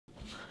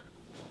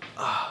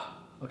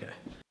Okay.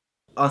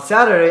 On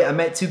Saturday, I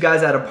met two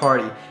guys at a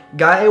party.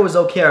 Guy A was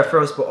okay at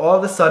first, but all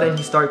of a sudden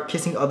he started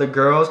kissing other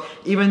girls,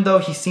 even though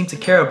he seemed to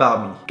care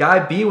about me. Guy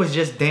B was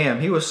just damn,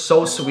 he was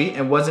so sweet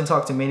and wasn't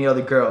talking to many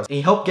other girls. And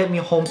he helped get me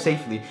home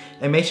safely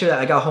and make sure that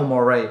I got home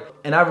alright.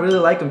 And I really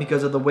like him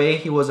because of the way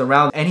he was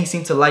around and he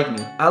seemed to like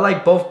me. I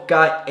like both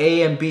guy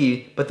A and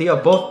B, but they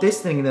are both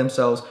distancing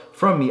themselves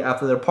from me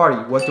after their party.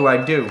 What do I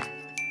do?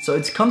 So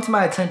it's come to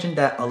my attention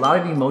that a lot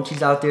of you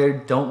mochis out there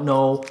don't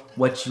know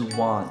what you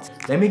want.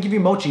 Let me give you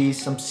mochis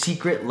some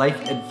secret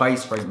life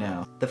advice right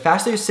now. The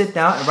faster you sit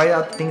down and write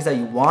out the things that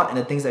you want and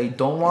the things that you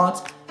don't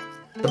want,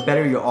 the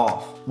better you're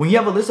off. When you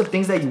have a list of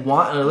things that you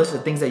want and a list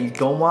of things that you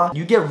don't want,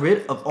 you get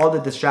rid of all the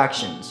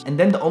distractions. And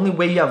then the only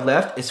way you have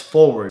left is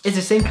forward. It's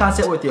the same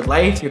concept with your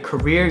life, your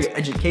career, your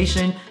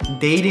education,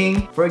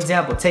 dating. For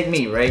example, take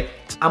me, right?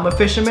 I'm a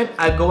fisherman,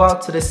 I go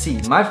out to the sea.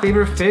 My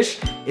favorite fish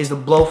is the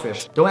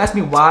blowfish. Don't ask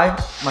me why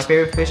my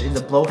favorite fish is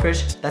the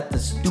blowfish. That's a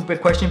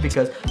stupid question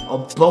because a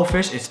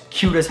blowfish is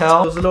cute as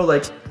hell. Those little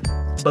like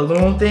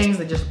balloon things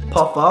that just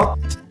puff up.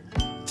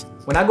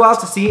 When I go out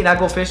to sea and I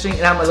go fishing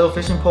and I have my little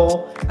fishing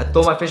pole, I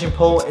throw my fishing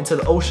pole into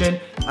the ocean,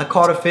 I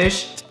caught a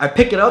fish, I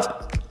pick it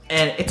up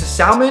and it's a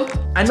salmon.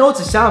 I know it's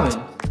a salmon.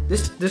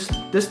 This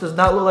does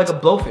not look like a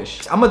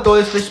blowfish. I'm gonna throw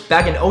this fish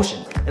back in the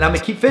ocean and I'm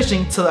gonna keep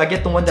fishing till I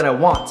get the one that I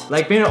want.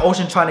 Like being in the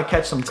ocean trying to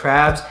catch some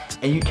crabs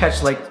and you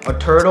catch like a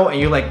turtle and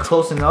you're like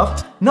close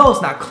enough. No,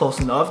 it's not close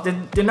enough.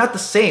 They're not the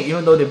same,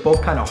 even though they're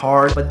both kind of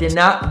hard, but they're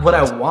not what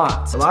I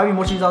want. A lot of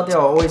you mochis out there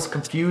are always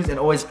confused and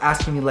always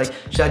asking me like,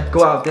 should I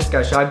go out with this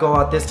guy? Should I go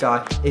out with this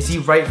guy? Is he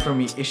right for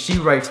me? Is she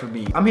right for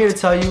me? I'm here to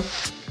tell you,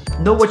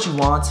 know what you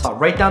want.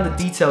 Write down the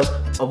details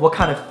of what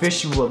kind of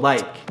fish you would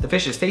like. The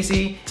fish is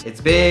tasty,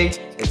 it's big,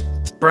 it's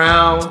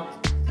brown.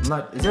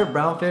 Is there a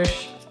brown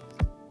fish?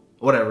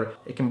 Whatever.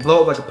 It can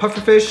blow up like a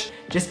puffer fish.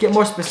 Just get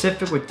more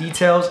specific with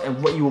details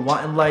and what you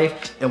want in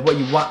life and what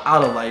you want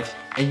out of life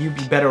and you'd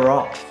be better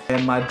off.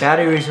 And my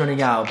battery is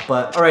running out,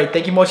 but alright,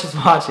 thank you much for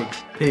watching.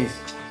 Peace.